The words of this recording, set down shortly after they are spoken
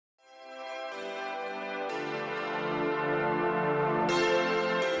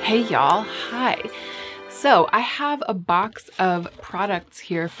Hey y'all, hi. So I have a box of products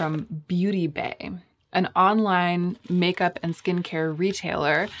here from Beauty Bay, an online makeup and skincare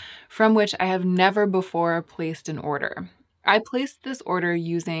retailer from which I have never before placed an order. I placed this order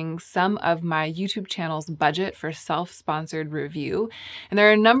using some of my YouTube channel's budget for self-sponsored review, and there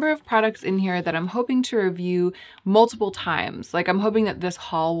are a number of products in here that I'm hoping to review multiple times. Like, I'm hoping that this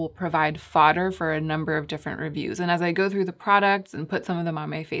haul will provide fodder for a number of different reviews. And as I go through the products and put some of them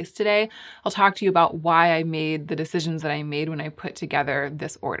on my face today, I'll talk to you about why I made the decisions that I made when I put together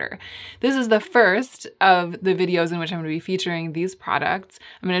this order. This is the first of the videos in which I'm going to be featuring these products.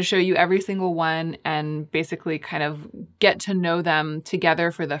 I'm going to show you every single one and basically kind of get to know them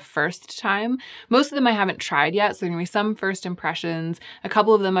together for the first time. Most of them I haven't tried yet, so there are going to be some first impressions. A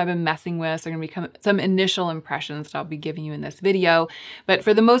couple of them I've been messing with, so there are going to be some initial impressions that I'll be giving you in this video. But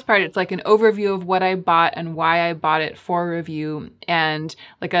for the most part, it's like an overview of what I bought and why I bought it for review, and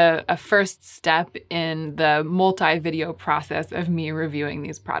like a first step in the multi-video process of me reviewing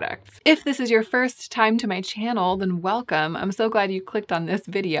these products. If this is your first time to my channel, then welcome. I'm so glad you clicked on this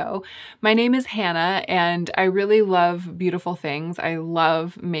video. My name is Hannah, and I really love beautiful things. I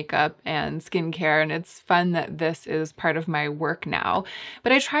love makeup and skincare, and it's fun that this is part of my work now.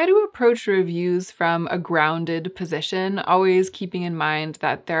 But I try to approach reviews from a grounded position, always keeping in mind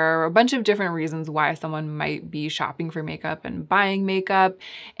that there are a bunch of different reasons why someone might be shopping for makeup and buying makeup.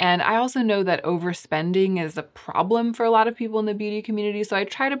 And I also know that overspending is a problem for a lot of people in the beauty community, so I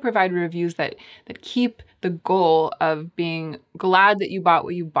try to provide reviews that keep the goal of being glad that you bought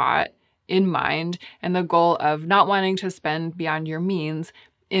what you bought in mind, and the goal of not wanting to spend beyond your means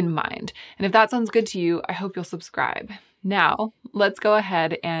in mind. And if that sounds good to you, I hope you'll subscribe. Now, let's go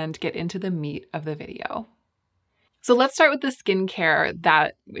ahead and get into the meat of the video. So let's start with the skincare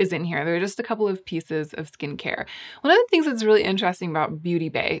that is in here. There are just a couple of pieces of skincare. One of the things that's really interesting about Beauty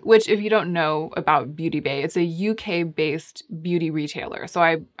Bay, which if you don't know about Beauty Bay, it's a UK-based beauty retailer. So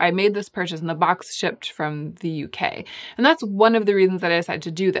I made this purchase and the box shipped from the UK. And that's one of the reasons that I decided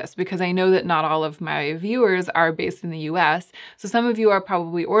to do this, because I know that not all of my viewers are based in the US. So some of you are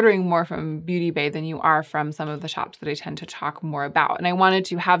probably ordering more from Beauty Bay than you are from some of the shops that I tend to talk more about. And I wanted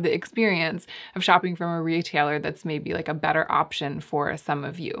to have the experience of shopping from a retailer that's maybe like a better option for some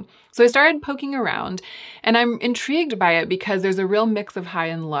of you. So I started poking around, and I'm intrigued by it because there's a real mix of high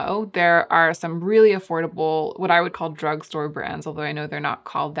and low. There are some really affordable, what I would call drugstore brands, although I know they're not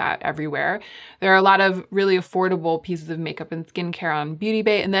called that everywhere. There are a lot of really affordable pieces of makeup and skincare on Beauty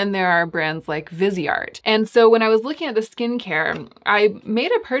Bay, and then there are brands like Viseart. And so when I was looking at the skincare, I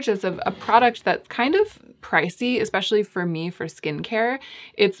made a purchase of a product that's kind of pricey, especially for me for skincare.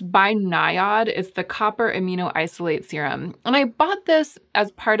 It's by Niod. It's the Copper Amino Isolate Serum. And I bought this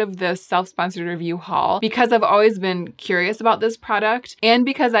as part of this self-sponsored review haul because I've always been curious about this product, and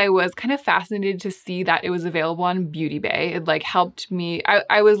because I was kind of fascinated to see that it was available on Beauty Bay. It like helped me.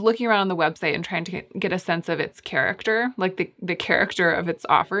 I was looking around on the website and trying to get a sense of its character, like the character of its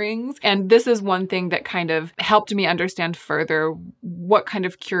offerings. And this is one thing that kind of helped me understand further what kind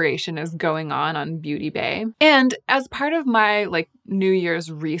of curation is going on Beauty Bay. And as part of my like New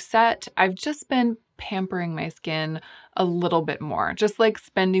Year's reset, I've just been pampering my skin a little bit more, just like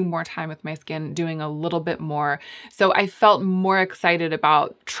spending more time with my skin, doing a little bit more. So I felt more excited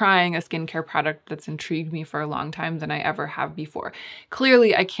about trying a skincare product that's intrigued me for a long time than I ever have before.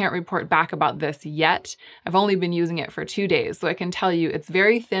 Clearly, I can't report back about this yet. I've only been using it for 2 days, so I can tell you it's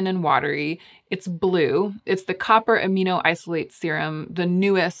very thin and watery. It's blue. It's the Copper Amino Isolate Serum, the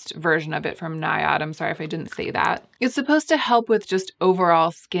newest version of it from Niod. I'm sorry if I didn't say that. It's supposed to help with just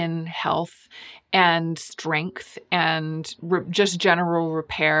overall skin health and strength and just general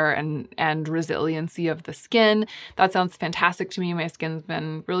repair and resiliency of the skin. That sounds fantastic to me. My skin's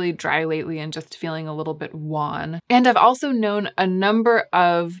been really dry lately and just feeling a little bit wan. And I've also known a number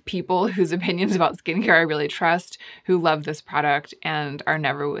of people whose opinions about skincare I really trust who love this product and are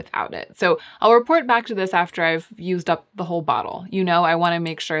never without it. So I'll report back to this after I've used up the whole bottle. You know, I want to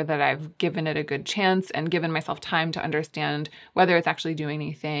make sure that I've given it a good chance and given myself time to understand whether it's actually doing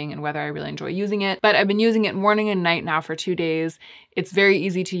anything and whether I really enjoy using it. But I've been using it morning and night now for 2 days. It's very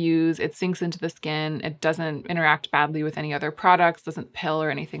easy to use. It sinks into the skin. It doesn't interact badly with any other products, doesn't pill or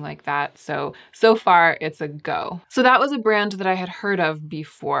anything like that. So far it's a go. So that was a brand that I had heard of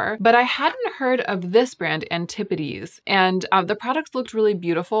before, but I hadn't heard of this brand, Antipodes. And the products looked really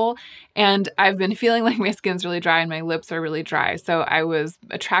beautiful. And I've been feeling like my skin's really dry and my lips are really dry. So I was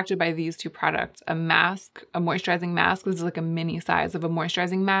attracted by these two products, a mask, a moisturizing mask. This is like a mini size of a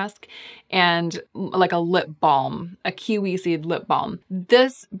moisturizing mask, and like a lip balm a kiwi seed lip balm.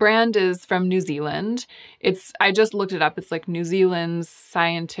 This brand is from New Zealand. I just looked it up. It's like New Zealand's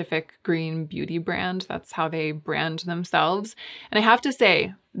scientific green beauty brand. That's how they brand themselves. And I have to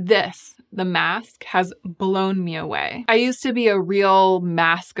say, the mask has blown me away. I used to be a real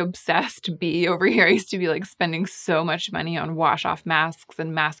mask obsessed bee over here. I used to be like spending so much money on wash off masks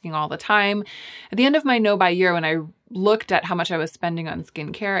and masking all the time. At the end of my no-buy year, when I looked at how much I was spending on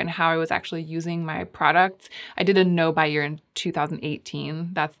skincare and how I was actually using my products, I did a no-buy year in 2018.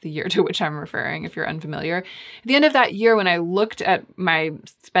 That's the year to which I'm referring if you're unfamiliar. At the end of that year, when I looked at my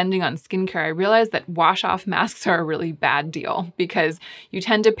spending on skincare, I realized that wash-off masks are a really bad deal because you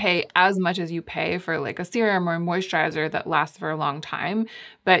tend to pay as much as you pay for like a serum or a moisturizer that lasts for a long time,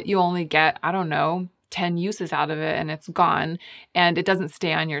 but you only get, I don't know, 10 uses out of it and it's gone and it doesn't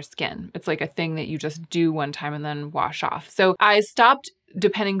stay on your skin. It's like a thing that you just do one time and then wash off. So I stopped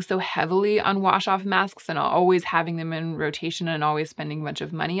depending so heavily on wash-off masks and always having them in rotation and always spending a bunch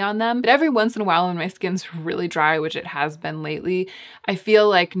of money on them. But every once in a while when my skin's really dry, which it has been lately, I feel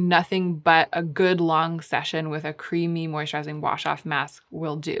like nothing but a good long session with a creamy moisturizing wash-off mask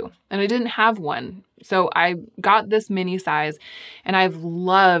will do. And I didn't have one. So I got this mini size and I've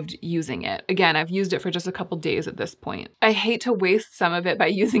loved using it. Again, I've used it for just a couple days at this point. I hate to waste some of it by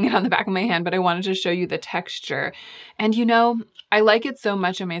using it on the back of my hand, but I wanted to show you the texture. And you know, I like it so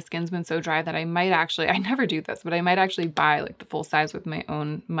much and my skin's been so dry that I might actually, I never do this, but I might actually buy like the full size with my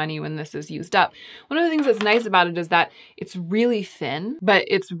own money when this is used up. One of the things that's nice about it is that it's really thin, but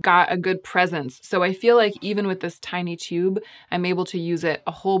it's got a good presence. So I feel like even with this tiny tube, I'm able to use it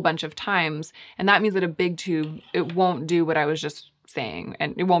a whole bunch of times. And that means that a big tube, it won't do what I was just saying,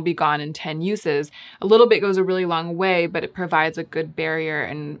 and it won't be gone in 10 uses. A little bit goes a really long way, but it provides a good barrier.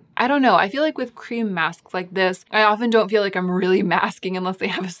 And I don't know, I feel like with cream masks like this, I often don't feel like I'm really masking unless they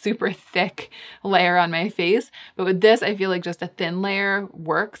have a super thick layer on my face. But with this, I feel like just a thin layer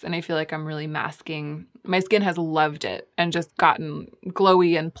works, and I feel like I'm really masking. My skin has loved it and just gotten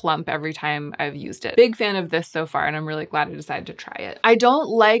glowy and plump every time I've used it. Big fan of this so far, and I'm really glad I decided to try it. I don't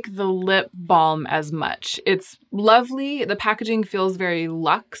like the lip balm as much. It's lovely. The packaging feels very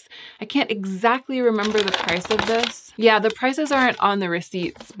luxe. I can't exactly remember the price of this. Yeah, the prices aren't on the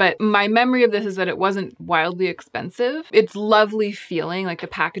receipts, but my memory of this is that it wasn't wildly expensive. It's lovely feeling, like the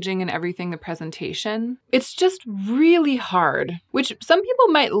packaging and everything, the presentation. It's just really hard, which some people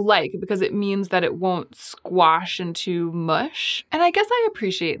might like because it means that it won't squash into mush. And I guess I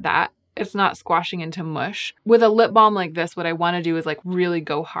appreciate that. It's not squashing into mush. With a lip balm like this, what I want to do is like really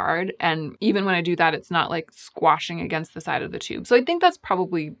go hard. And even when I do that, it's not like squashing against the side of the tube. So I think that's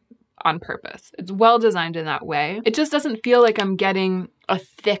probably on purpose. It's well designed in that way. It just doesn't feel like I'm getting a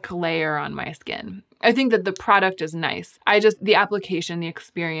thick layer on my skin. I think that the product is nice. The application, the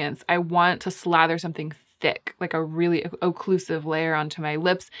experience, I want to slather something thick, like a really occlusive layer onto my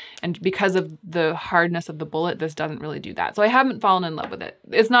lips. And because of the hardness of the bullet, this doesn't really do that. So I haven't fallen in love with it.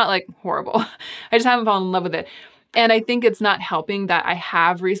 It's not like horrible. I just haven't fallen in love with it. And I think it's not helping that I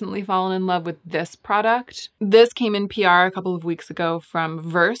have recently fallen in love with this product. This came in PR a couple of weeks ago from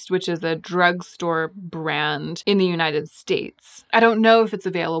Versed, which is a drugstore brand in the United States. I don't know if it's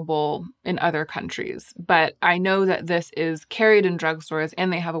available in other countries, but I know that this is carried in drugstores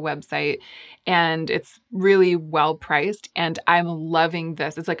and they have a website and it's really well priced and I'm loving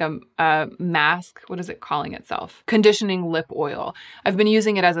this. It's like a mask. What is it calling itself? Conditioning lip oil. I've been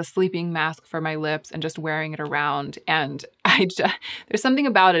using it as a sleeping mask for my lips and just wearing it around. And there's something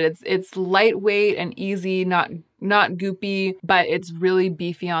about it. It's lightweight and easy, not goopy, but it's really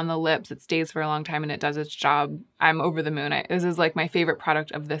beefy on the lips. It stays for a long time and it does its job. I'm over the moon. This is like my favorite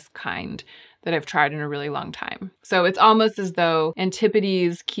product of this kind that I've tried in a really long time. So it's almost as though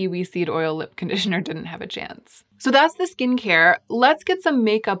Antipodes Kiwi Seed Oil Lip Conditioner didn't have a chance. So that's the skincare. Let's get some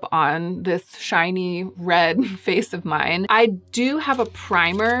makeup on this shiny red face of mine. I do have a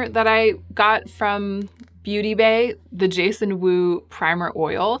primer that I got from Beauty Bay, the Jason Wu Primer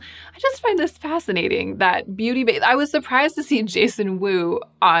Oil. I just find this fascinating that Beauty Bay, I was surprised to see Jason Wu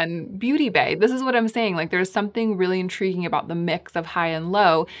on Beauty Bay. This is what I'm saying, like there's something really intriguing about the mix of high and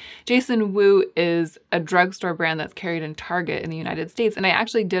low. Jason Wu is a drugstore brand that's carried in Target in the United States, and I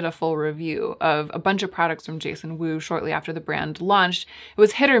actually did a full review of a bunch of products from Jason Wu shortly after the brand launched. It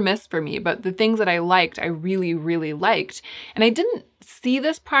was hit or miss for me, but the things that I liked, I really, really liked. And I didn't see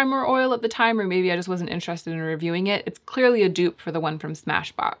this primer oil at the time, or maybe I just wasn't interested in reviewing it. It's clearly a dupe for the one from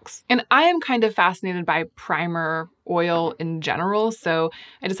Smashbox. And I am kind of fascinated by primer oil in general, so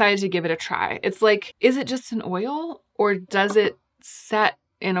I decided to give it a try. It's like, is it just an oil, or does it set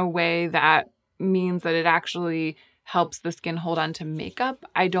in a way that means that it actually helps the skin hold on to makeup?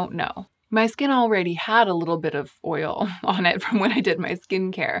 I don't know. my skin already had a little bit of oil on it from when I did my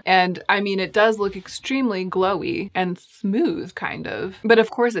skincare. And I mean, it does look extremely glowy and smooth, kind of. But of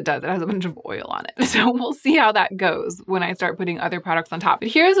course it does. It has a bunch of oil on it. So we'll see how that goes when I start putting other products on top. But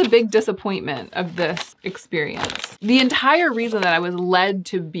here's a big disappointment of this experience. The entire reason that I was led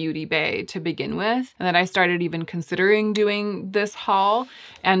to Beauty Bay to begin with, and that I started even considering doing this haul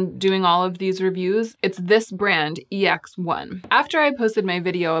and doing all of these reviews, it's this brand, EX1. After I posted my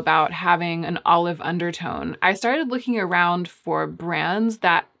video about having an olive undertone, I started looking around for brands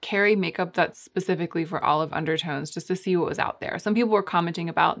that carry makeup that's specifically for olive undertones just to see what was out there. Some people were commenting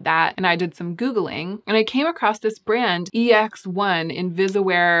about that, and I did some Googling, and I came across this brand, EX1 in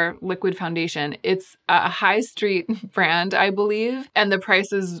Viseart liquid foundation. It's a high street brand, I believe, and the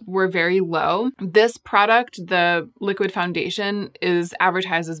prices were very low. This product, the liquid foundation, is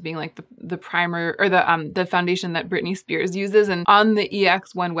advertised as being like the primer or the foundation that Britney Spears uses. And on the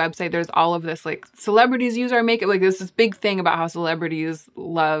EX1 website, there's all of this, like, celebrities use our makeup. Like, this big thing about how celebrities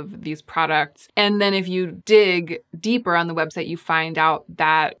love these products. And then if you dig deeper on the website, you find out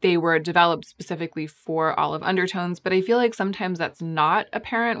that they were developed specifically for olive undertones. But I feel like sometimes that's not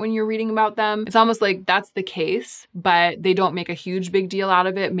apparent when you're reading about them. It's almost like that's the case, but they don't make a huge big deal out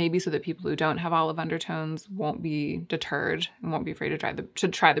of it, maybe so that people who don't have olive undertones won't be deterred and won't be afraid to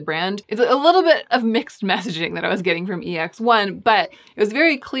try the brand. It's a little bit of mixed messaging that I was getting from EX1, but it was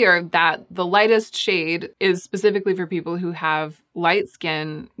very clear that the lightest shade is specifically for people who have light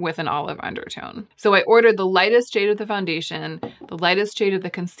skin with an olive undertone. So I ordered the lightest shade of the foundation, the lightest shade of the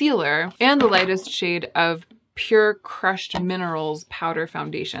concealer, and the lightest shade of Pure Crushed Minerals Powder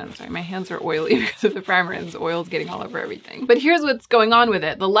Foundation. Sorry, my hands are oily because of the primer and the oil's getting all over everything. But here's what's going on with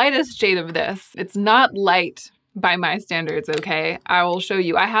it. The lightest shade of this, it's not light by my standards, okay? I will show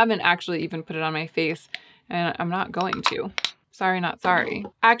you. I haven't actually even put it on my face, and I'm not going to. Sorry, not sorry.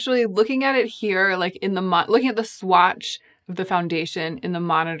 Actually, looking at it here, like in the looking at the swatch of the foundation in the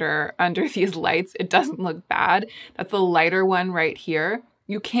monitor under these lights, it doesn't look bad. That's the lighter one right here.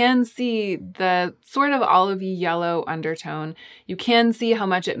 You can see the sort of olivey yellow undertone. You can see how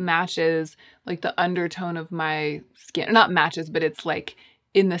much it matches like the undertone of my skin. Not matches, but it's like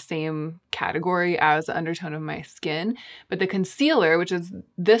in the same category as the undertone of my skin. But the concealer, which is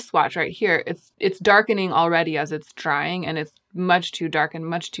this swatch right here, it's darkening already as it's drying, and it's much too dark and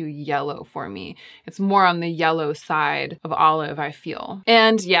much too yellow for me. It's more on the yellow side of olive, I feel.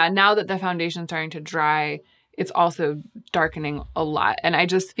 And yeah, now that the foundation's starting to dry, it's also darkening a lot. And I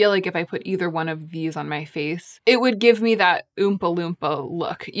just feel like if I put either one of these on my face, it would give me that Oompa Loompa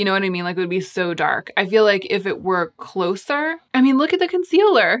look. You know what I mean? Like, it would be so dark. I feel like if it were closer, I mean, look at the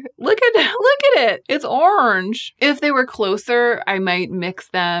concealer. Look at it. It's orange. If they were closer, I might mix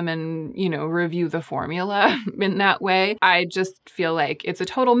them and, you know, review the formula in that way. I just feel like it's a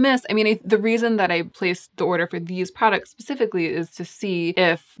total miss. I mean, the reason that I placed the order for these products specifically is to see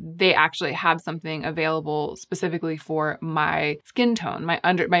if they actually have something available specifically for my skin tone, my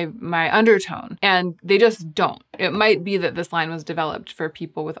undertone, and they just don't. It might be that this line was developed for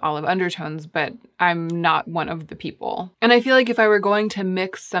people with olive undertones, but I'm not one of the people. And I feel like if I were going to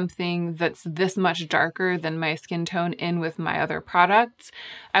mix something that's this much darker than my skin tone in with my other products,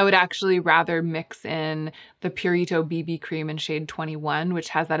 I would actually rather mix in the Purito BB Cream in shade 21, which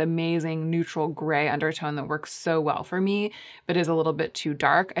has that amazing neutral gray undertone that works so well for me, but is a little bit too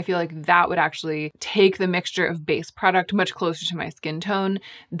dark. I feel like that would actually take the mixture of base product much closer to my skin tone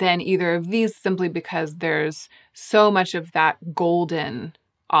than either of these, simply because there's so much of that golden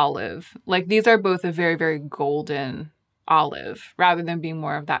olive. Like, these are both a very, very golden olive rather than being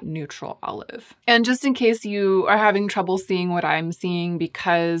more of that neutral olive. And just in case you are having trouble seeing what I'm seeing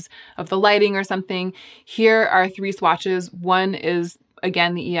because of the lighting or something, here are 3 swatches. One is,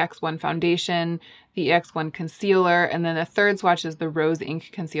 again, the EX1 foundation, the EX1 concealer, and then the third swatch is the Rose Ink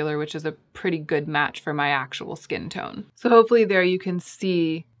concealer, which is a pretty good match for my actual skin tone. So hopefully there you can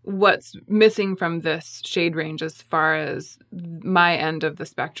see what's missing from this shade range as far as my end of the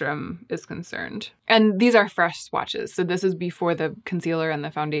spectrum is concerned. And these are fresh swatches. So this is before the concealer and the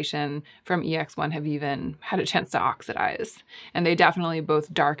foundation from EX1 have even had a chance to oxidize. And they definitely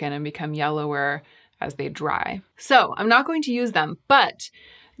both darken and become yellower as they dry. So I'm not going to use them, but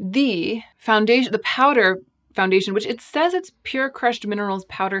the foundation, the powder foundation, which it says it's Pure Crushed Minerals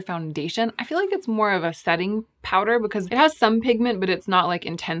Powder Foundation. I feel like it's more of a setting powder because it has some pigment, but it's not like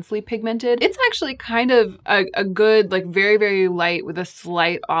intensely pigmented. It's actually kind of a good, like very, very light with a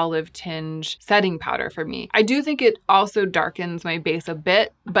slight olive tinge setting powder for me. I do think it also darkens my base a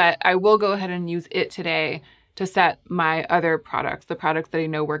bit, but I will go ahead and use it today to set my other products, the products that I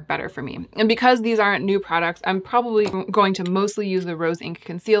know work better for me. And because these aren't new products, I'm probably going to mostly use the Rose Ink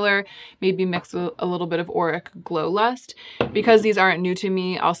Concealer, maybe mix with a little bit of Auric Glow Lust. Because these aren't new to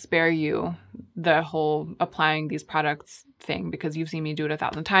me, I'll spare you the whole applying these products thing because you've seen me do it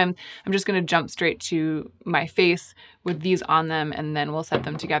 1,000 times. I'm just gonna jump straight to my face with these on them, and then we'll set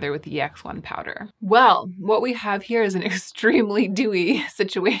them together with the EX1 powder. Well, what we have here is an extremely dewy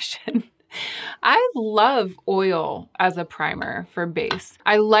situation. I love oil as a primer for base.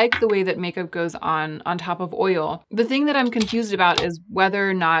 I like the way that makeup goes on top of oil. The thing that I'm confused about is whether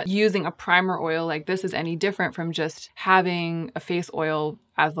or not using a primer oil like this is any different from just having a face oil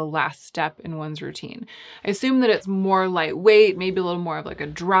as the last step in one's routine. I assume that it's more lightweight, maybe a little more of like a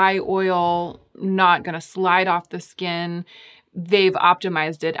dry oil, not gonna slide off the skin. They've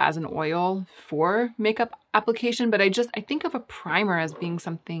optimized it as an oil for makeup application, but I think of a primer as being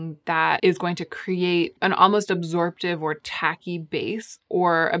something that is going to create an almost absorptive or tacky base,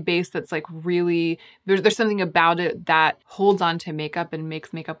 or a base that's like really, there's something about it that holds on to makeup and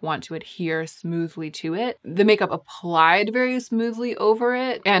makes makeup want to adhere smoothly to it. The makeup applied very smoothly over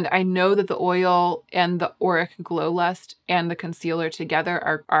it, and I know that the oil and the Auric Glow Lust and the concealer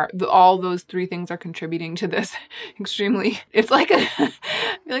together all those three things are contributing to this extremely, it's like I feel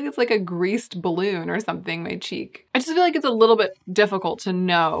like it's like a greased balloon or something, my cheek. I just feel like it's a little bit difficult to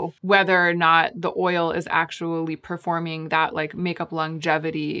know whether or not the oil is actually performing that like makeup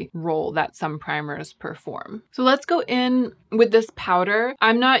longevity role that some primers perform. So let's go in with this powder.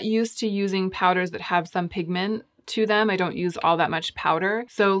 I'm not used to using powders that have some pigment to them. I don't use all that much powder.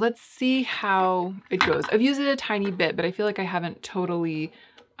 So let's see how it goes. I've used it a tiny bit, but I feel like I haven't totally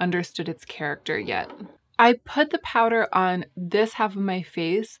understood its character yet. I put the powder on this half of my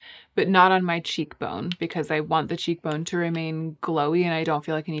face, but not on my cheekbone because I want the cheekbone to remain glowy and I don't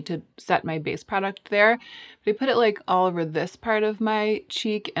feel like I need to set my base product there. But I put it like all over this part of my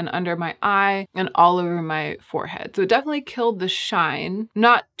cheek and under my eye and all over my forehead. So it definitely killed the shine,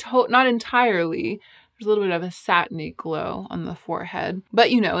 not entirely. There's a little bit of a satiny glow on the forehead, but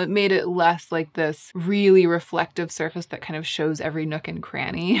you know, it made it less like this really reflective surface that kind of shows every nook and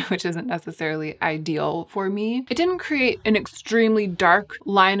cranny, which isn't necessarily ideal for me. It didn't create an extremely dark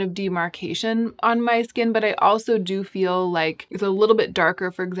line of demarcation on my skin, but I also do feel like it's a little bit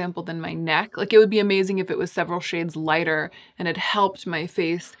darker, for example, than my neck. Like it would be amazing if it was several shades lighter and it helped my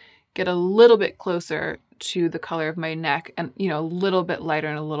face get a little bit closer to the color of my neck and, you know, a little bit lighter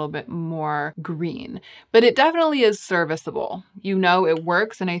and a little bit more green. But it definitely is serviceable. You know, it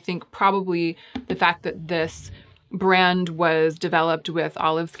works. And I think probably the fact that this brand was developed with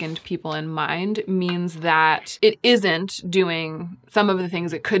olive-skinned people in mind means that it isn't doing some of the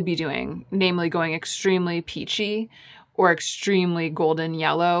things it could be doing, namely going extremely peachy or extremely golden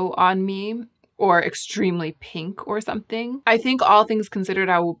yellow on me, or extremely pink or something. I think all things considered,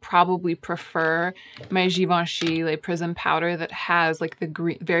 I will probably prefer my Givenchy Le Prism powder that has like the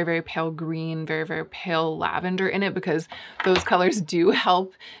green, very, very pale green, very, very pale lavender in it, because those colors do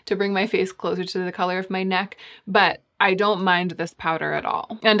help to bring my face closer to the color of my neck. But I don't mind this powder at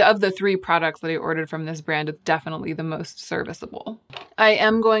all. And of the 3 products that I ordered from this brand, it's definitely the most serviceable. I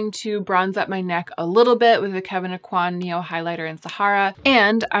am going to bronze up my neck a little bit with the Kevyn Aucoin Neo Highlighter in Sahara.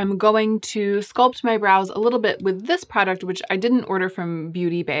 And I'm going to sculpt my brows a little bit with this product, which I didn't order from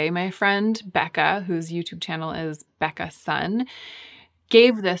Beauty Bay. My friend Becca, whose YouTube channel is Becca Sun,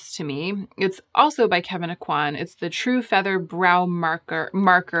 gave this to me. It's also by Kevyn Aucoin. It's the True Feather Brow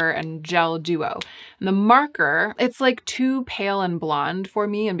Marker and Gel Duo. And the marker, it's like too pale and blonde for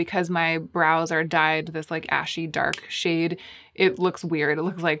me, and because my brows are dyed this like ashy dark shade, it looks weird. It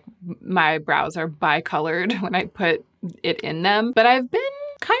looks like my brows are bicolored when I put it in them. But I've been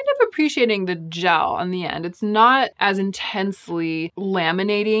kind of appreciating the gel on the end. It's not as intensely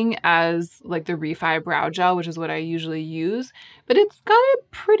laminating as like the Refi Brow Gel, which is what I usually use, but it's got a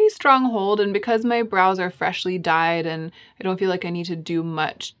pretty strong hold. And because my brows are freshly dyed and I don't feel like I need to do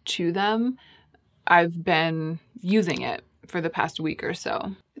much to them, I've been using it for the past week or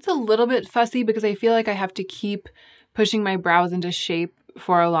so. It's a little bit fussy because I feel like I have to keep pushing my brows into shape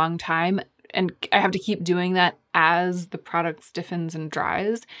for a long time. And I have to keep doing that as the product stiffens and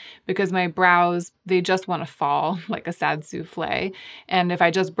dries, because my brows, they just want to fall like a sad souffle. And if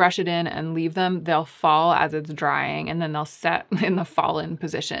I just brush it in and leave them, they'll fall as it's drying and then they'll set in the fall-in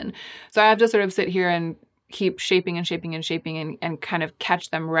position. So I have to sort of sit here and keep shaping and shaping and shaping and kind of catch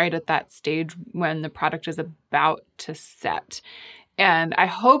them right at that stage when the product is about to set. And I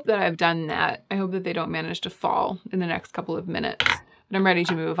hope that I've done that. I hope that they don't manage to fall in the next couple of minutes. but I'm ready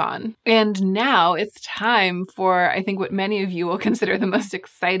to move on. And now it's time for, I think, what many of you will consider the most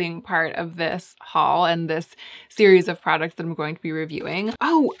exciting part of this haul and this series of products that I'm going to be reviewing.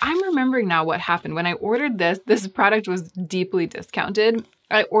 Oh, I'm remembering now what happened. When I ordered this product was deeply discounted.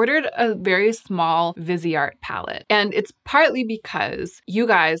 I ordered a very small Viseart palette, and it's partly because you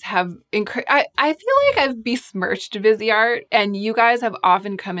guys have I feel like I've besmirched Viseart, and you guys have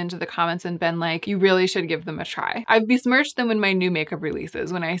often come into the comments and been like, you really should give them a try. I've besmirched them in my new makeup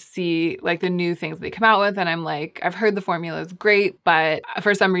releases when I see like the new things they come out with, and I'm like, I've heard the formula is great, but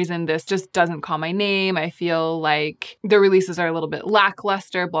for some reason this just doesn't call my name. I feel like the releases are a little bit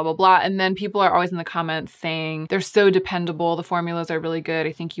lackluster, blah, blah, blah. And then people are always in the comments saying they're so dependable. The formulas are really good.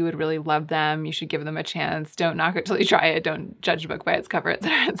 I think you would really love them. You should give them a chance. Don't knock it till you try it. Don't judge a book by its cover,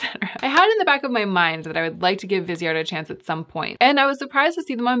 etc., etc. I had in the back of my mind that I would like to give Viseart a chance at some point. And I was surprised to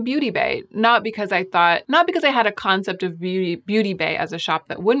see them on Beauty Bay. Not because I had a concept of Beauty Bay as a shop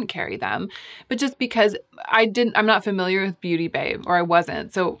that wouldn't carry them, but just because I'm not familiar with Beauty Bay, or I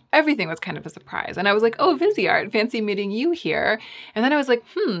wasn't. So everything was kind of a surprise. And I was like, oh, Viseart, fancy meeting you here. And then I was like,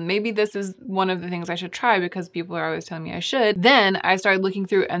 maybe this is one of the things I should try because people are always telling me I should. Then I started looking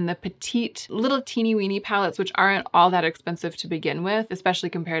through, and the petite little teeny weeny palettes, which aren't all that expensive to begin with, especially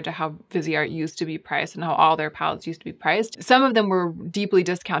compared to how Viseart used to be priced and how all their palettes used to be priced. Some of them were deeply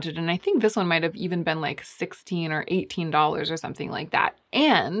discounted, and I think this one might have even been like $16 or $18 or something like that.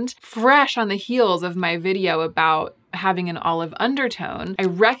 And fresh on the heels of my video about having an olive undertone, I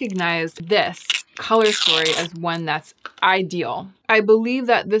recognized this color story as one that's ideal. I believe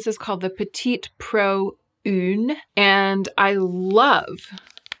that this is called the Petite Pro Une, and I love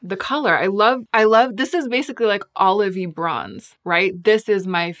the color. I love, this is basically like olivey bronze, right? This is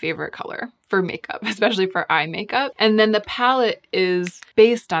my favorite color for makeup, especially for eye makeup. And then the palette is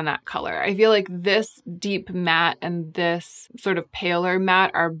based on that color. I feel like this deep matte and this sort of paler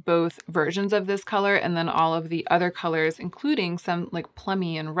matte are both versions of this color, and then all of the other colors, including some like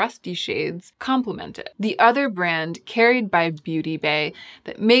plummy and rusty shades, complement it. The other brand carried by Beauty Bay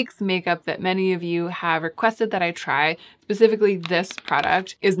that makes makeup that many of you have requested that I try, specifically this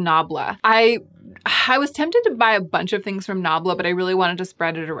product, is Nabla. I was tempted to buy a bunch of things from Nabla, but I really wanted to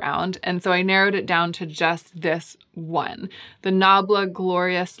spread it around. And so I narrowed it down to just this one, the Nabla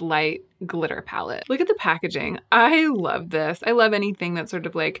Glorious Light Glitter Palette. Look at the packaging. I love this. I love anything that's sort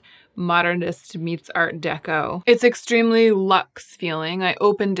of like modernist meets Art Deco. It's extremely luxe feeling. I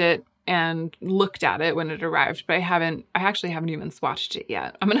opened it and looked at it when it arrived, but I actually haven't even swatched it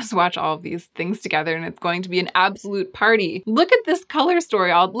yet. I'm gonna swatch all of these things together, and it's going to be an absolute party. Look at this color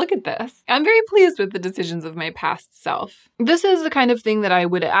story, look at this. I'm very pleased with the decisions of my past self. This is the kind of thing that I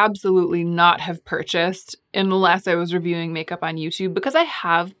would absolutely not have purchased unless I was reviewing makeup on YouTube, because I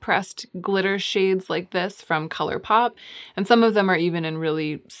have pressed glitter shades like this from ColourPop, and some of them are even in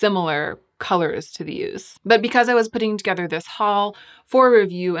really similar colors to these. But because I was putting together this haul for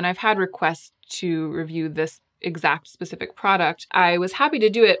review, and I've had requests to review this exact specific product, I was happy to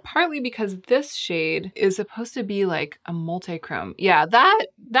do it, partly because this shade is supposed to be like a multi-chrome. Yeah,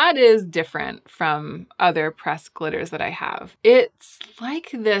 that is different from other pressed glitters that I have. It's like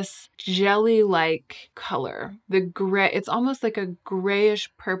this jelly-like color. The gray, it's almost like a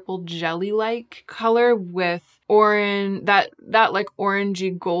grayish purple jelly-like color with orange, that like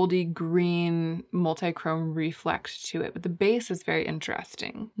orangey goldy green multi-chrome reflect to it, but the base is very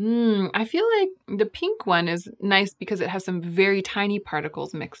interesting. I feel like the pink one is nice because it has some very tiny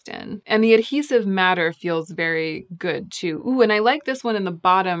particles mixed in, and the adhesive matter feels very good too. Ooh, and I like this one in the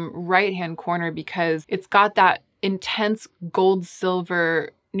bottom right-hand corner because it's got that intense gold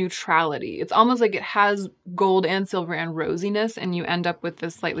silver neutrality. It's almost like it has gold and silver and rosiness, and you end up with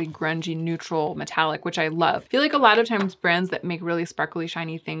this slightly grungy neutral metallic, which I love. I feel like a lot of times brands that make really sparkly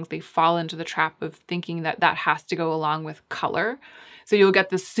shiny things, they fall into the trap of thinking that that has to go along with color. So you'll get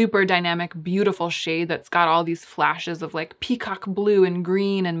this super dynamic, beautiful shade that's got all these flashes of like peacock blue and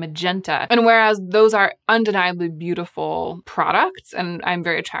green and magenta. And whereas those are undeniably beautiful products, and I'm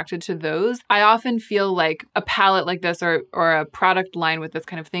very attracted to those, I often feel like a palette like this or a product line with this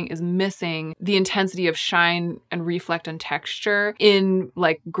kind of thing is missing the intensity of shine and reflect and texture in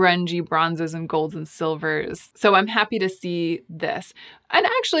like grungy bronzes and golds and silvers. So I'm happy to see this. And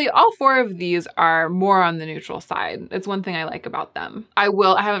actually, all four of these are more on the neutral side. It's one thing I like about them. I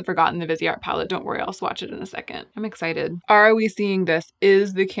haven't forgotten the Viseart palette. Don't worry, I'll swatch it in a second. I'm excited. Are we seeing this?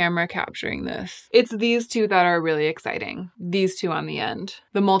 Is the camera capturing this? It's these two that are really exciting. These two on the end.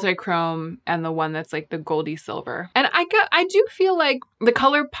 The multi-chrome and the one that's like the goldy silver. And I I do feel like the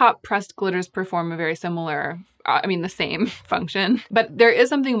ColourPop pressed glitters perform a very similar, the same function, but there is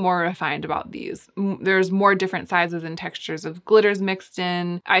something more refined about these. There's more different sizes and textures of glitters mixed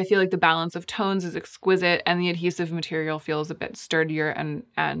in. I feel like the balance of tones is exquisite and the adhesive material feels a bit sturdier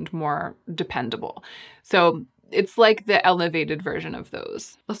and more dependable. So it's like the elevated version of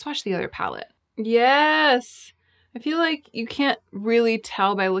those. Let's watch the other palette. Yes! I feel like you can't really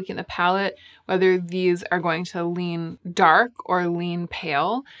tell by looking at the palette whether these are going to lean dark or lean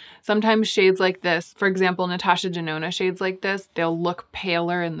pale. Sometimes shades like this, for example, Natasha Denona shades like this, they'll look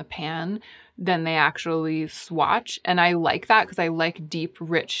paler in the pan than they actually swatch. And I like that because I like deep,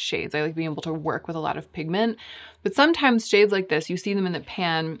 rich shades. I like being able to work with a lot of pigment. But sometimes shades like this, you see them in the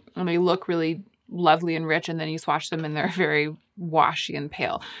pan and they look really lovely and rich, and then you swatch them and they're very washy and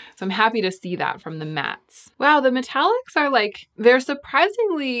pale. So I'm happy to see that from the mattes. Wow, the metallics are like, they're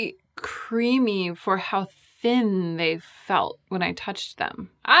surprisingly creamy for how thin they felt when I touched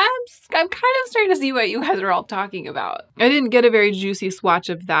them. I'm kind of starting to see what you guys are all talking about. I didn't get a very juicy swatch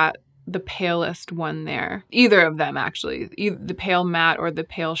of that, the palest one there. Either of them actually, either the pale matte or the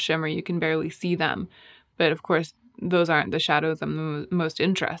pale shimmer, you can barely see them. But of course, those aren't the shadows I'm most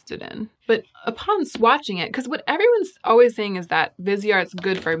interested in. But upon swatching it, because what everyone's always saying is that Viseart's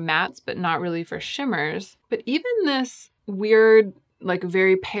good for mattes, but not really for shimmers. But even this weird, like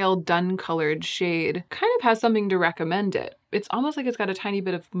very pale dun colored shade kind of has something to recommend it. It's almost like it's got a tiny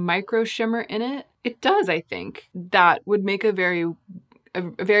bit of micro shimmer in it. It does, I think. That would make a very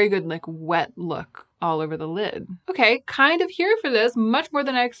good like wet look all over the lid. Okay, kind of here for this, much more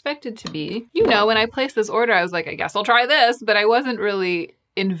than I expected to be. You know, when I placed this order, I was like, I guess I'll try this, but I wasn't really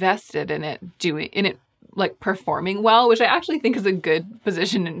invested in it like performing well, which I actually think is a good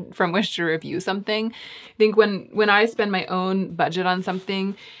position from which to review something. I think when I spend my own budget on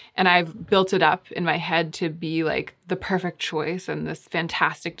something and I've built it up in my head to be like the perfect choice and this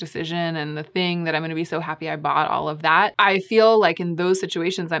fantastic decision and the thing that I'm gonna be so happy I bought, all of that, I feel like in those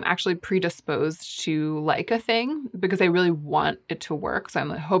situations, I'm actually predisposed to like a thing because I really want it to work. So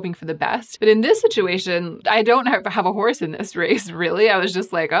I'm hoping for the best. But in this situation, I don't have a horse in this race, really. I was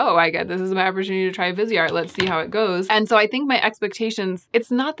just like, oh, this is my opportunity to try Viseart. Let's see how it goes. And so I think my expectations,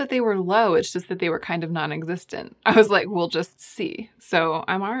 it's not that they were low, it's just that they were kind of non-existent. I was like, we'll just see. So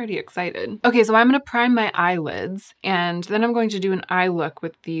I'm already excited. Okay, so I'm gonna prime my eyelids and then I'm going to do an eye look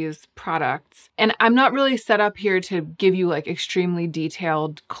with these products. And I'm not really set up here to give you like extremely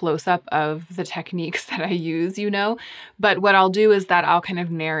detailed close-up of the techniques that I use, you know? But what I'll do is that I'll kind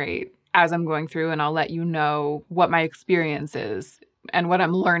of narrate as I'm going through and I'll let you know what my experience is and what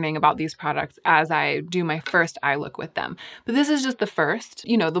I'm learning about these products as I do my first eye look with them. But this is just the first.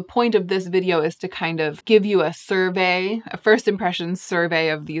 You know, the point of this video is to kind of give you a survey, a first impression survey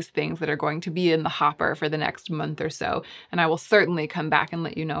of these things that are going to be in the hopper for the next month or so. And I will certainly come back and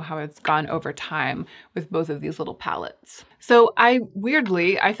let you know how it's gone over time with both of these little palettes. So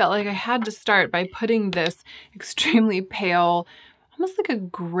weirdly, I felt like I had to start by putting this extremely pale, almost like a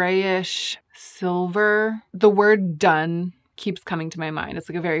grayish silver. The word dun keeps coming to my mind. It's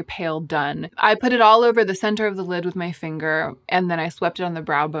like a very pale dun. I put it all over the center of the lid with my finger, and then I swept it on the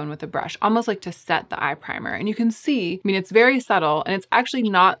brow bone with a brush, almost like to set the eye primer. And you can see, it's very subtle, and it's actually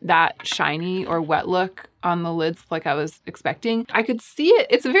not that shiny or wet look on the lids like I was expecting. I could see it.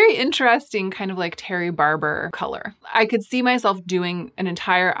 It's a very interesting kind of like Terry Barber color. I could see myself doing an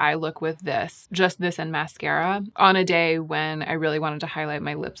entire eye look with this, just this and mascara, on a day when I really wanted to highlight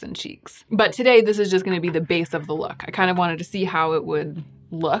my lips and cheeks. But today, this is just going to be the base of the look. I kind of wanted to see how it would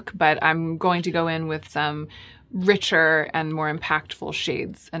look, but I'm going to go in with some richer and more impactful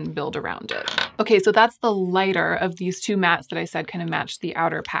shades and build around it. Okay, so that's the lighter of these two mattes that I said kind of match the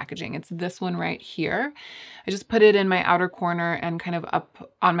outer packaging. It's this one right here. I just put it in my outer corner and kind of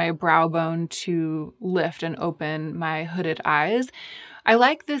up on my brow bone to lift and open my hooded eyes. I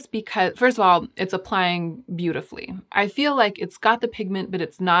like this because, first of all, it's applying beautifully. I feel like it's got the pigment, but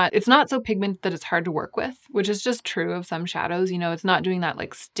it's not so pigmented that it's hard to work with, which is just true of some shadows. You know, it's not doing that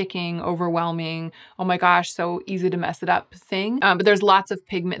like sticking, overwhelming, oh my gosh, so easy to mess it up thing. But there's lots of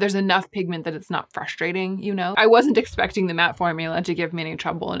pigment. There's enough pigment that it's not frustrating, you know? I wasn't expecting the matte formula to give me any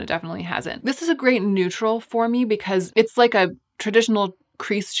trouble, and it definitely hasn't. This is a great neutral for me because it's like a traditional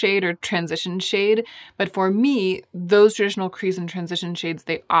crease shade or transition shade. But for me, those traditional crease and transition shades,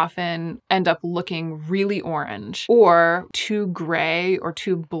 they often end up looking really orange or too gray or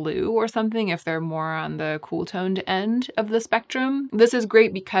too blue or something if they're more on the cool toned end of the spectrum. This is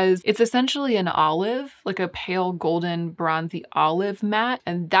great because it's essentially an olive, like a pale golden bronzy olive matte,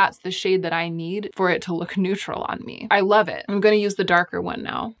 and that's the shade that I need for it to look neutral on me. I love it. I'm going to use the darker one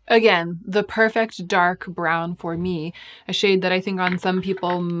now. Again, the perfect dark brown for me, a shade that I think on some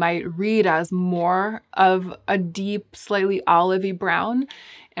people might read as more of a deep, slightly olivey brown,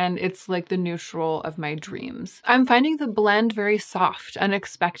 and it's like the neutral of my dreams. I'm finding the blend very soft,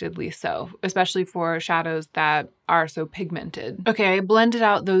 unexpectedly so, especially for shadows that are so pigmented. Okay, I blended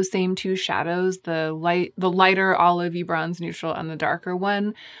out those same two shadows, the lighter olivey bronze neutral and the darker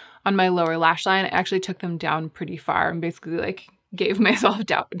one on my lower lash line. I actually took them down pretty far and basically like gave myself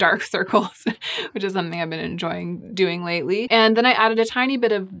dark circles, which is something I've been enjoying doing lately. And then I added a tiny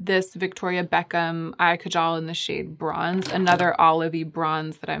bit of this Victoria Beckham eye kajal in the shade Bronze, another olivey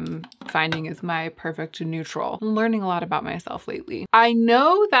bronze that I'm finding is my perfect neutral. I'm learning a lot about myself lately. I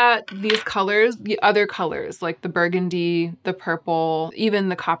know that these colors, the other colors, like the burgundy, the purple, even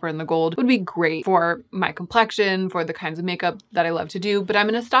the copper and the gold would be great for my complexion, for the kinds of makeup that I love to do, but I'm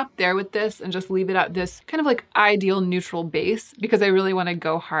gonna stop there with this and just leave it at this kind of like ideal neutral base, because I really want to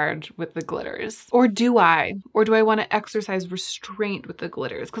go hard with the glitters. Or do I? Or do I want to exercise restraint with the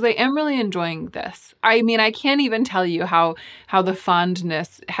glitters? Because I am really enjoying this. I mean, I can't even tell you how the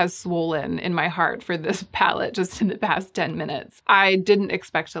fondness has swollen in my heart for this palette just in the past 10 minutes. I didn't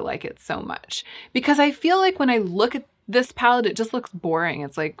expect to like it so much. Because I feel like when I look at this palette, it just looks boring.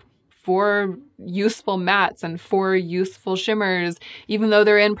 It's like 4 useful mattes and 4 useful shimmers, even though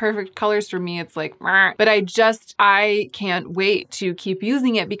they're in perfect colors for me, it's like, meh. But I can't wait to keep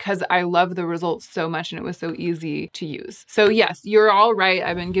using it because I love the results so much and it was so easy to use. So yes, you're all right.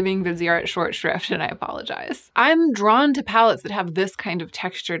 I've been giving Viseart short shrift and I apologize. I'm drawn to palettes that have this kind of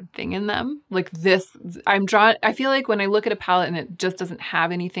textured thing in them. Like this, I feel like when I look at a palette and it just doesn't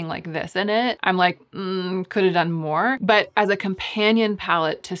have anything like this in it, I'm like, could have done more. But as a companion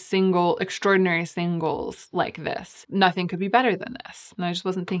palette to extraordinary singles like this, nothing could be better than this. And I just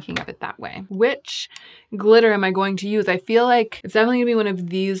wasn't thinking of it that way. Which glitter am I going to use? I feel like it's definitely gonna be one of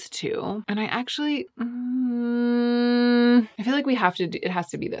these two. And I actually, I feel like it has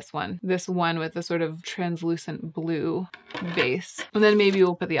to be this one. This one with the sort of translucent blue base. And then maybe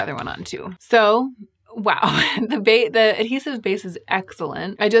we'll put the other one on too. So, wow, the adhesive base is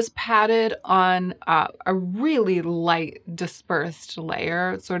excellent. I just patted on a really light dispersed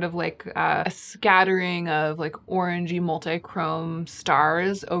layer, sort of like a scattering of like orangey multi-chrome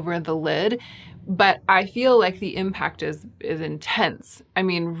stars over the lid. But I feel like the impact is intense. I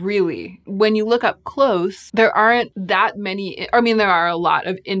mean, really, when you look up close, there aren't that many, I mean, there are a lot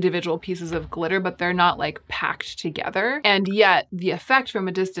of individual pieces of glitter, but they're not like packed together. And yet the effect from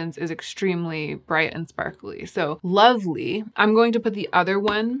a distance is extremely bright and sparkly. So lovely. I'm going to put the other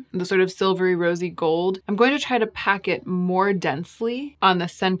one, the sort of silvery rosy gold. I'm going to try to pack it more densely on the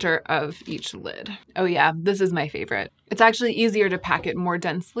center of each lid. Oh yeah, this is my favorite. It's actually easier to pack it more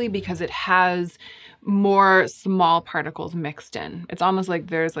densely because it has more small particles mixed in. It's almost like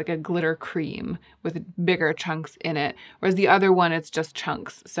there's like a glitter cream with bigger chunks in it, whereas the other one, it's just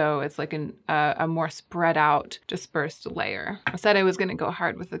chunks. So it's like a more spread out, dispersed layer. I said I was gonna go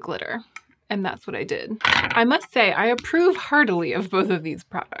hard with the glitter, and that's what I did. I must say, I approve heartily of both of these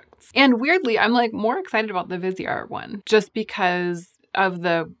products. And weirdly, I'm like more excited about the Viseart one, just because of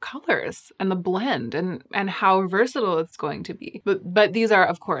the colors and the blend and how versatile it's going to be. But these are,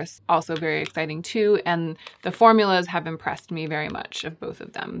 of course, also very exciting too. And the formulas have impressed me very much of both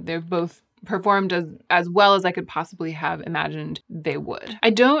of them. They've both performed as well as I could possibly have imagined they would.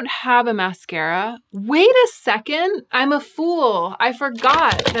 I don't have a mascara. Wait a second, I'm a fool. I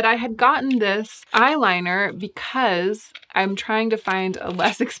forgot that I had gotten this eyeliner because I'm trying to find a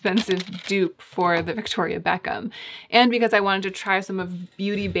less expensive dupe for the Victoria Beckham, and because I wanted to try some of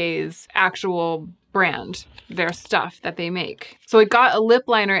Beauty Bay's actual brand, their stuff that they make. So I got a lip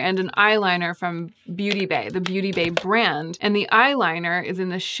liner and an eyeliner from Beauty Bay, the Beauty Bay brand, and the eyeliner is in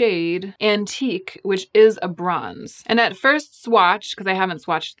the shade Antique, which is a bronze. And at first swatch, because I haven't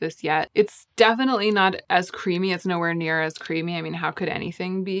swatched this yet, it's definitely not as creamy. It's nowhere near as creamy. I mean, how could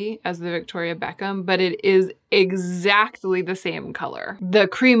anything be as the Victoria Beckham? But it is exactly the same color. The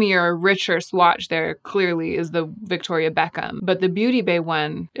creamier, richer swatch there clearly is the Victoria Beckham, but the Beauty Bay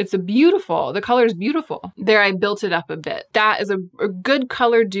one, the color is beautiful. There I built it up a bit. That is a a good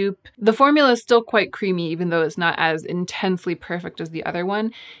color dupe. The formula is still quite creamy, even though it's not as intensely perfect as the other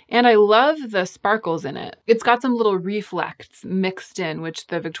one. And I love the sparkles in it. It's got some little reflects mixed in, which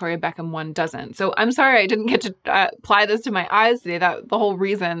the Victoria Beckham one doesn't. So I'm sorry I didn't get to apply this to my eyes today. That was the whole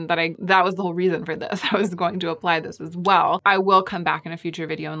reason for this. I was going to apply this as well. I will come back in a future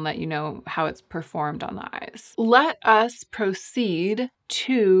video and let you know how it's performed on the eyes. Let us proceed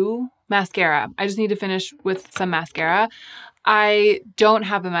to mascara. I just need to finish with some mascara. I don't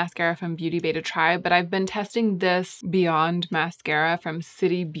have a mascara from Beauty Bay to try, but I've been testing this Beyond mascara from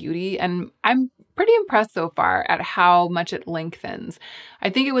City Beauty, and I'm pretty impressed so far at how much it lengthens.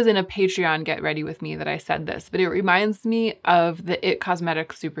 I think it was in a Patreon Get Ready With Me that I said this, but it reminds me of the IT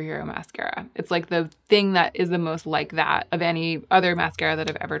Cosmetics Superhero Mascara. It's like the thing that is the most like that of any other mascara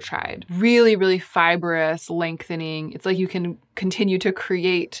that I've ever tried. Really, really fibrous, lengthening. It's like you can continue to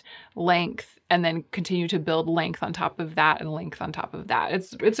create length and then continue to build length on top of that and length on top of that.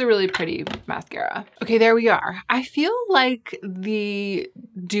 It's a really pretty mascara. Okay, there we are. I feel like the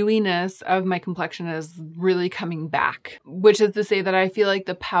dewiness of my complexion is really coming back, which is to say that I feel like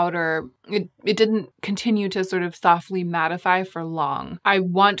the powder, it didn't continue to sort of softly mattify for long. I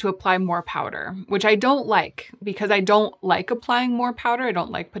want to apply more powder, which I don't like because I don't like applying more powder. I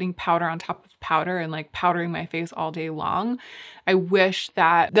don't like putting powder on top of powder and like powdering my face all day long. I wish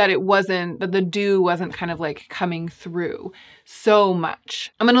that the dew wasn't kind of like coming through so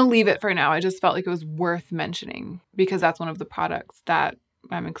much. I'm gonna leave it for now. I just felt like it was worth mentioning because that's one of the products that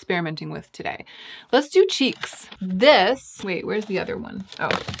I'm experimenting with today. Let's do cheeks. Wait, where's the other one? Oh,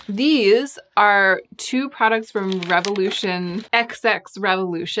 these are two products from Revolution, XX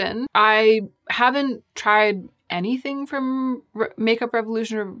Revolution. I haven't tried anything from Makeup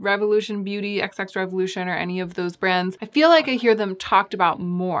Revolution or Revolution Beauty, XX Revolution, or any of those brands. I feel like I hear them talked about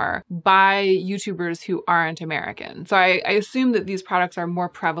more by YouTubers who aren't American. So I assume that these products are more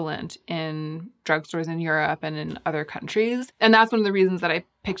prevalent in drugstores in Europe and in other countries. And that's one of the reasons that I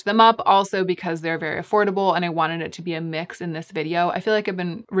picked them up, also because they're very affordable and I wanted it to be a mix in this video. I feel like I've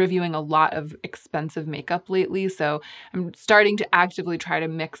been reviewing a lot of expensive makeup lately, so I'm starting to actively try to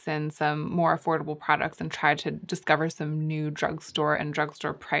mix in some more affordable products and try to discover some new drugstore and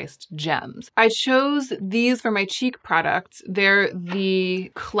drugstore priced gems. I chose these for my cheek products. They're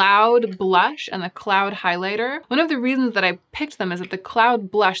the Cloud Blush and the Cloud Highlighter. One of the reasons that I picked them is that the Cloud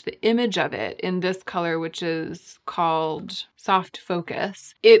Blush, the image of it in this color, which is called Soft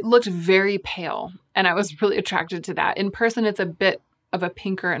Focus, it looked very pale and I was really attracted to that. In person, it's a bit of a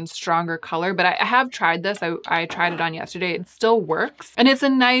pinker and stronger color, but I have tried this. I tried it on yesterday. It still works. And it's a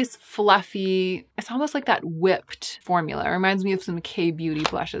nice, fluffy, it's almost like that whipped formula. It reminds me of some K-Beauty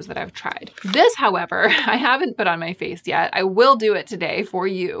blushes that I've tried. This, however, I haven't put on my face yet. I will do it today for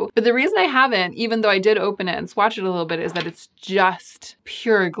you. But the reason I haven't, even though I did open it and swatch it a little bit, is that it's just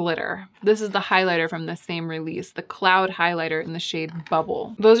pure glitter. This is the highlighter from the same release, the Cloud Highlighter in the shade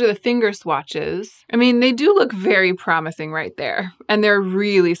Bubble. Those are the finger swatches. I mean, they do look very promising right there. And they're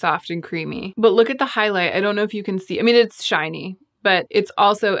really soft and creamy. But look at the highlight. I don't know if you can see. I mean, it's shiny, but it's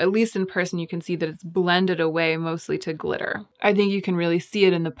also, at least in person, you can see that it's blended away mostly to glitter. I think you can really see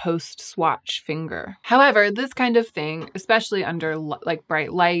it in the post-swatch finger. However, this kind of thing, especially under like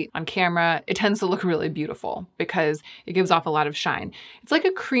bright light on camera, it tends to look really beautiful because it gives off a lot of shine. It's like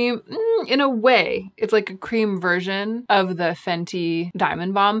a cream, in a way, it's like a cream version of the Fenty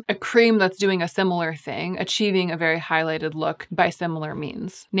Diamond Bomb, a cream that's doing a similar thing, achieving a very highlighted look by similar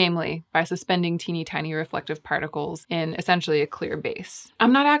means, namely by suspending teeny tiny reflective particles in essentially a clear base.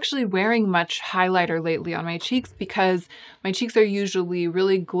 I'm not actually wearing much highlighter lately on my cheeks because my cheeks are usually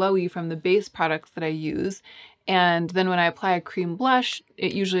really glowy from the base products that I use. And then when I apply a cream blush,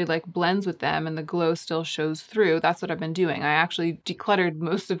 it usually like blends with them and the glow still shows through. That's what I've been doing. I actually decluttered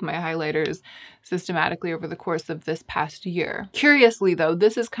most of my highlighters systematically over the course of this past year. Curiously though,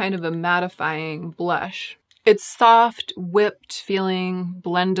 this is kind of a mattifying blush. It's soft, whipped feeling,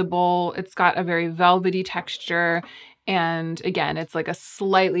 blendable. It's got a very velvety texture. And again, it's like a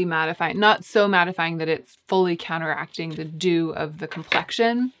slightly mattifying, not so mattifying that it's fully counteracting the dew of the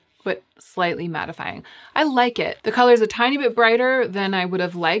complexion, but slightly mattifying. I like it. The color is a tiny bit brighter than I would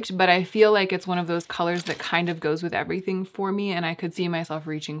have liked, but I feel like it's one of those colors that kind of goes with everything for me, and I could see myself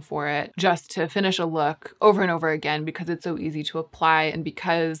reaching for it just to finish a look over and over again because it's so easy to apply and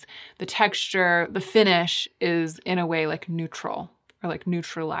because the texture, the finish is in a way like neutral. Or like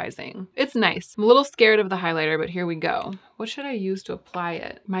neutralizing. It's nice. I'm a little scared of the highlighter, but here we go. What should I use to apply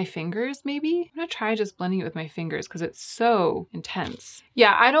it? My fingers, maybe? I'm gonna try just blending it with my fingers because it's so intense.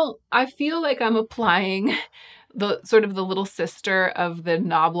 Yeah, I feel like I'm applying the sort of the little sister of the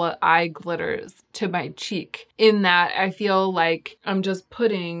Nabla eye glitters to my cheek, in that I feel like I'm just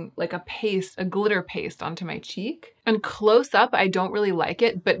putting like a glitter paste onto my cheek. And close up, I don't really like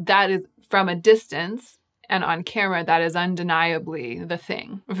it, but that is from a distance. And on camera, that is undeniably the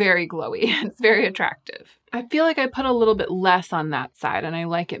thing. Very glowy. It's very attractive. I feel like I put a little bit less on that side and I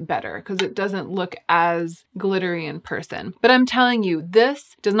like it better because it doesn't look as glittery in person. But I'm telling you,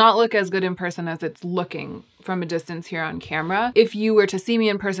 this does not look as good in person as it's looking from a distance here on camera. If you were to see me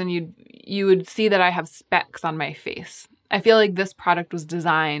in person, you would see that I have specks on my face. I feel like this product was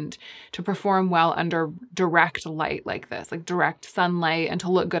designed to perform well under direct light like this, like direct sunlight, and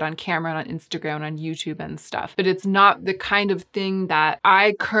to look good on camera and on Instagram and on YouTube and stuff. But it's not the kind of thing that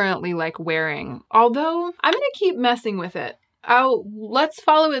I currently like wearing, although I'm gonna keep messing with it. Let's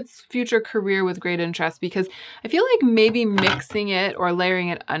follow its future career with great interest, because I feel like maybe mixing it or layering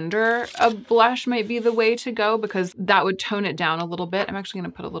it under a blush might be the way to go, because that would tone it down a little bit. I'm actually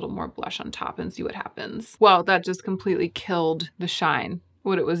going to put a little more blush on top and see what happens. Well, that just completely killed the shine,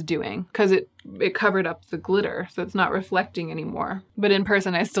 what it was doing, because it covered up the glitter, so it's not reflecting anymore. But in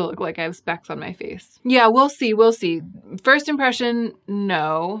person, I still look like I have specks on my face. Yeah, we'll see, we'll see. First impression,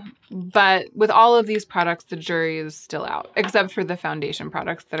 no. But with all of these products, the jury is still out, except for the foundation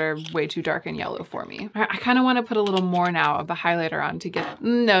products that are way too dark and yellow for me. I kind of want to put a little more now of the highlighter on to get,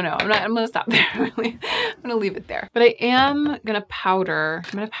 no, I'm gonna stop there, really. I'm gonna leave it there. But I am gonna powder,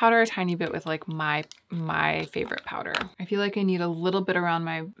 I'm gonna powder a tiny bit with like my favorite powder. I feel like I need a little bit around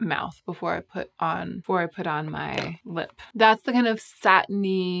my mouth before I put on my lip. That's the kind of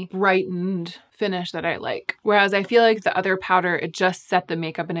satiny, brightened finish that I like. Whereas I feel like the other powder, it just set the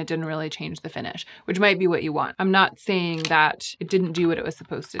makeup and it didn't really change the finish, which might be what you want. I'm not saying that it didn't do what it was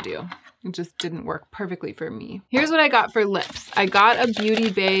supposed to do. It just didn't work perfectly for me. Here's what I got for lips. I got a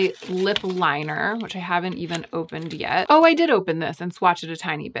Beauty Bay lip liner, which I haven't even opened yet. Oh, I did open this and swatch it a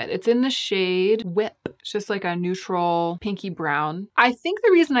tiny bit. It's in the shade Whip. It's just like a neutral pinky brown. I think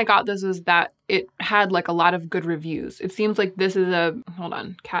the reason I got this was that it had like a lot of good reviews. It seems like this is hold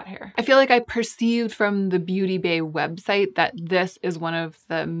on, cat hair. I feel like I perceived from the Beauty Bay website that this is one of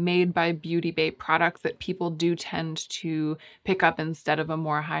the made by Beauty Bay products that people do tend to pick up instead of a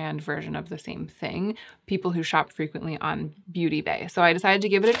more high-end version of the same thing. People who shop frequently on Beauty Bay. So I decided to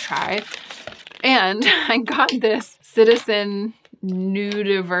give it a try. And I got this Ctzn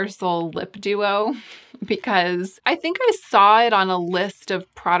Nudiversal Lip Duo because I think I saw it on a list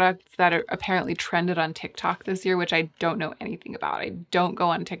of products that are apparently trended on TikTok this year, which I don't know anything about. I don't go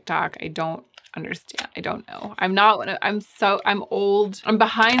on TikTok. I don't understand. I don't know. I'm old. I'm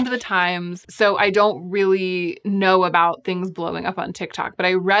behind the times. So I don't really know about things blowing up on TikTok, but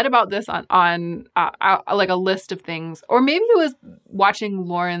I read about this on like a list of things, or maybe it was watching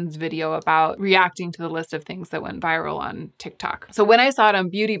Lauren's video about reacting to the list of things that went viral on TikTok. So when I saw it on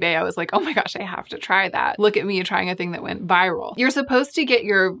Beauty Bay, I was like, oh my gosh, I have to try that. Look at me trying a thing that went viral. You're supposed to get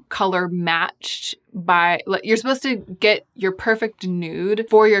your color matched you're supposed to get your perfect nude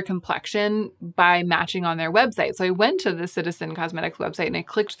for your complexion by matching on their website. So I went to the Ctzn Cosmetics website and I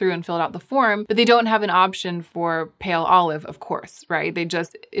clicked through and filled out the form, but they don't have an option for pale olive, of course, right?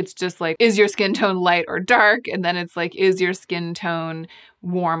 It's just like, is your skin tone light or dark? And then it's like, is your skin tone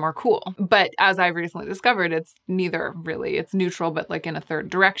warm or cool? But as I've recently discovered, it's neither really. It's neutral, but like in a third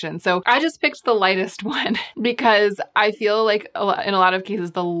direction. So I just picked the lightest one because I feel like in a lot of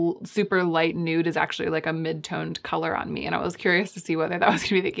cases, the super light nude is actually like a mid-toned color on me. And I was curious to see whether that was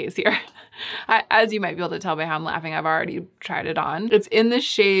gonna be the case here. As you might be able to tell by how I'm laughing, I've already tried it on. It's in the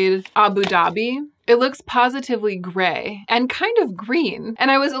shade Abu Dhabi. It looks positively gray and kind of green. And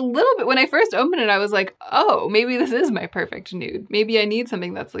I was a little bit, when I first opened it, I was like, oh, maybe this is my perfect nude. Maybe I need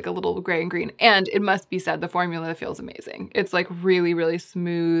something that's like a little gray and green. And it must be said, the formula feels amazing. It's like really, really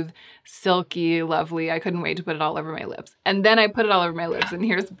smooth, silky, lovely. I couldn't wait to put it all over my lips. And then I put it all over my lips and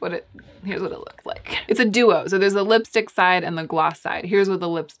here's what it looks like. It's a duo. So there's a lipstick side and the gloss side. Here's what the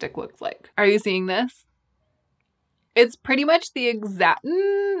lipstick looks like. Are you seeing this? It's pretty much the exact, maybe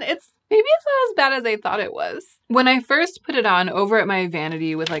it's not as bad as I thought it was. When I first put it on over at my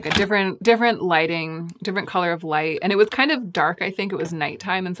vanity with like a different lighting, different color of light, and it was kind of dark, I think it was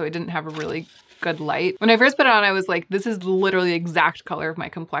nighttime, and so I didn't have a really good light. When I first put it on, I was like, this is literally the exact color of my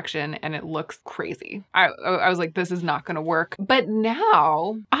complexion and it looks crazy. I was like, this is not gonna work. But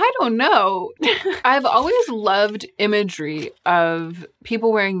now, I don't know. I've always loved imagery of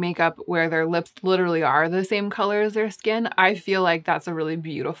people wearing makeup where their lips literally are the same color as their skin. I feel like that's a really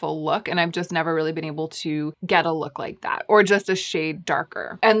beautiful look, and I've just never really been able to get a look like that, or just a shade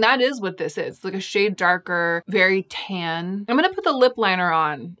darker. And that is what this is. It's like a shade darker, very tan. I'm gonna put the lip liner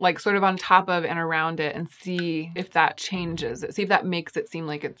on, like sort of on top of and around it and see if that changes it. See if that makes it seem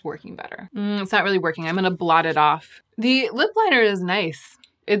like it's working better. It's not really working. I'm gonna blot it off. The lip liner is nice.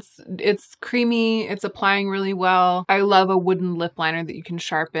 It's creamy, it's applying really well. I love a wooden lip liner that you can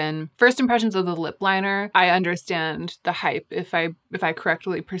sharpen. First impressions of the lip liner, I understand the hype if I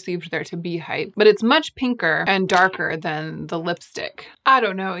correctly perceived there to be hype, but it's much pinker and darker than the lipstick. I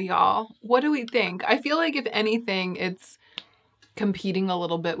don't know, y'all. What do we think? I feel like if anything, it's competing a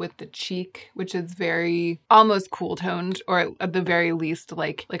little bit with the cheek, which is very almost cool toned, or at the very least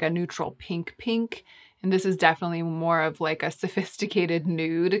like a neutral pink. And this is definitely more of like a sophisticated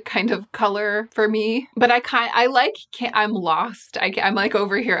nude kind of color for me. But I'm lost. I'm like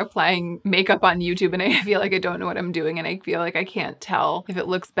over here applying makeup on YouTube and I feel like I don't know what I'm doing and I feel like I can't tell if it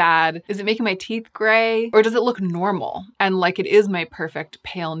looks bad. Is it making my teeth gray or does it look normal? And like it is my perfect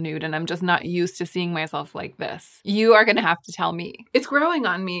pale nude and I'm just not used to seeing myself like this. You are gonna have to tell me. It's growing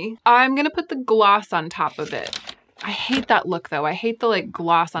on me. I'm gonna put the gloss on top of it. I hate that look though. I hate the like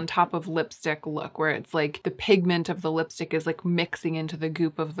gloss on top of lipstick look where it's like the pigment of the lipstick is like mixing into the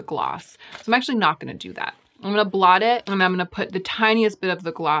goop of the gloss. So I'm actually not gonna do that. I'm gonna blot it and I'm gonna put the tiniest bit of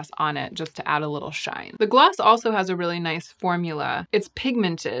the gloss on it just to add a little shine. The gloss also has a really nice formula. It's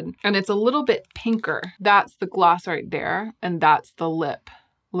pigmented and it's a little bit pinker. That's the gloss right there and that's the lip.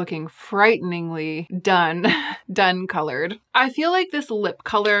 Looking frighteningly done colored. I feel like this lip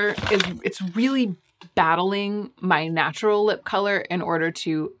color it's really battling my natural lip color in order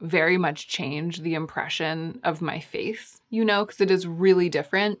to very much change the impression of my face, you know, because it is really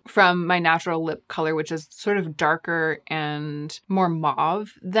different from my natural lip color, which is sort of darker and more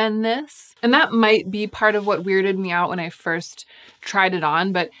mauve than this. And that might be part of what weirded me out when I first tried it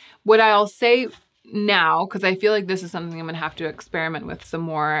on. But what I'll say now, because I feel like this is something I'm gonna have to experiment with some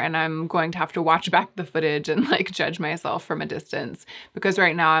more and I'm going to have to watch back the footage and like judge myself from a distance because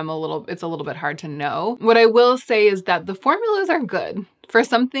right now it's a little bit hard to know. What I will say is that the formulas are good for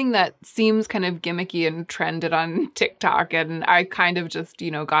something that seems kind of gimmicky and trended on TikTok and I kind of just,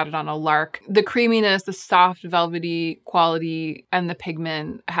 you know, got it on a lark. The creaminess, the soft velvety quality and the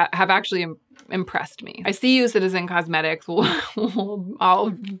pigment have actually impressed me. I see you, Ctzn Cosmetics.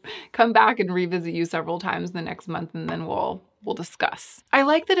 I'll come back and revisit you several times the next month and then we'll discuss. I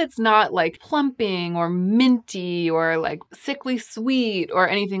like that it's not like plumping or minty or like sickly sweet or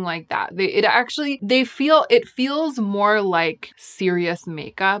anything like that. It feels more like serious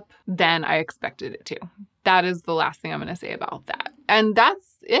makeup than I expected it to. That is the last thing I'm gonna say about that. And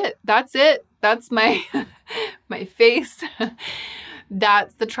that's it. That's my my face.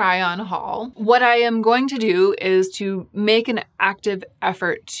 That's the try on haul. What I am going to do is to make an active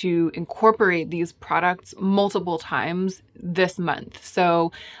effort to incorporate these products multiple times this month.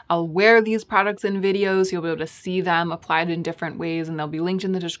 So I'll wear these products in videos. You'll be able to see them applied in different ways and they'll be linked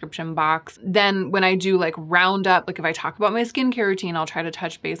in the description box. Then when I do like roundup, like if I talk about my skincare routine, I'll try to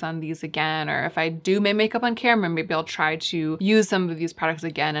touch base on these again. Or if I do my makeup on camera, maybe I'll try to use some of these products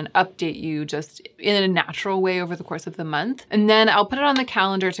again and update you just in a natural way over the course of the month. And then I'll put it on the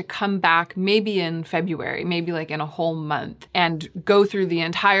calendar to come back maybe in February, maybe like in a whole month and go through the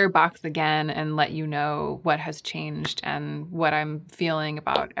entire box again and let you know what has changed and what I'm feeling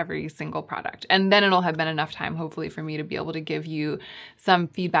about every single product. And then it'll have been enough time, hopefully, for me to be able to give you some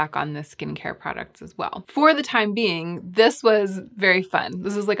feedback on the skincare products as well. For the time being, this was very fun.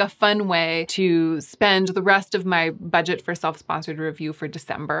 This is like a fun way to spend the rest of my budget for self-sponsored review for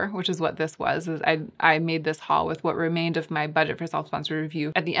December, which is what this was. I made this haul with what remained of my budget for self-sponsored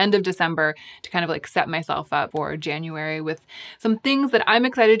review at the end of December to kind of like set myself up for January with some things that I'm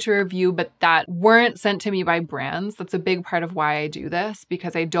excited to review, but that weren't sent to me by brands. That's a big part of why I do this,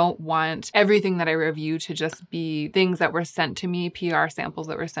 because I don't want everything that I review to just be things that were sent to me, PR samples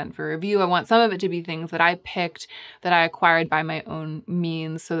that were sent for review. I want some of it to be things that I picked, that I acquired by my own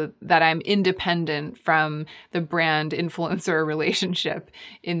means, so that I'm independent from the brand influencer relationship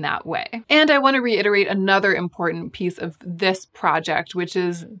in that way. And I want to reiterate another important piece of this project, which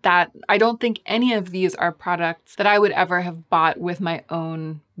is that I don't think any of these are products that I would ever have bought with my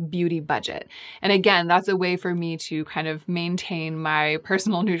own beauty budget. And again, that's a way for me to kind of maintain my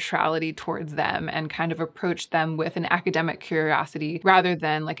personal neutrality towards them and kind of approach them with an academic curiosity rather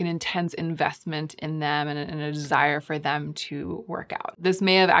than like an intense investment in them and a desire for them to work out. This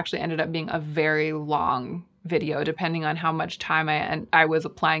may have actually ended up being a very long video, depending on how much time I was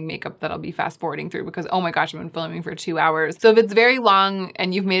applying makeup that I'll be fast forwarding through, because oh my gosh, I've been filming for 2 hours. So if it's very long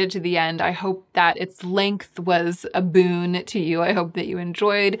and you've made it to the end, I hope that its length was a boon to you. I hope that you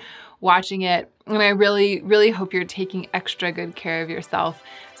enjoyed watching it. And I really, really hope you're taking extra good care of yourself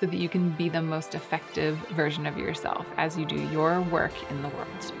so that you can be the most effective version of yourself as you do your work in the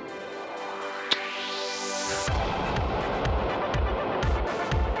world.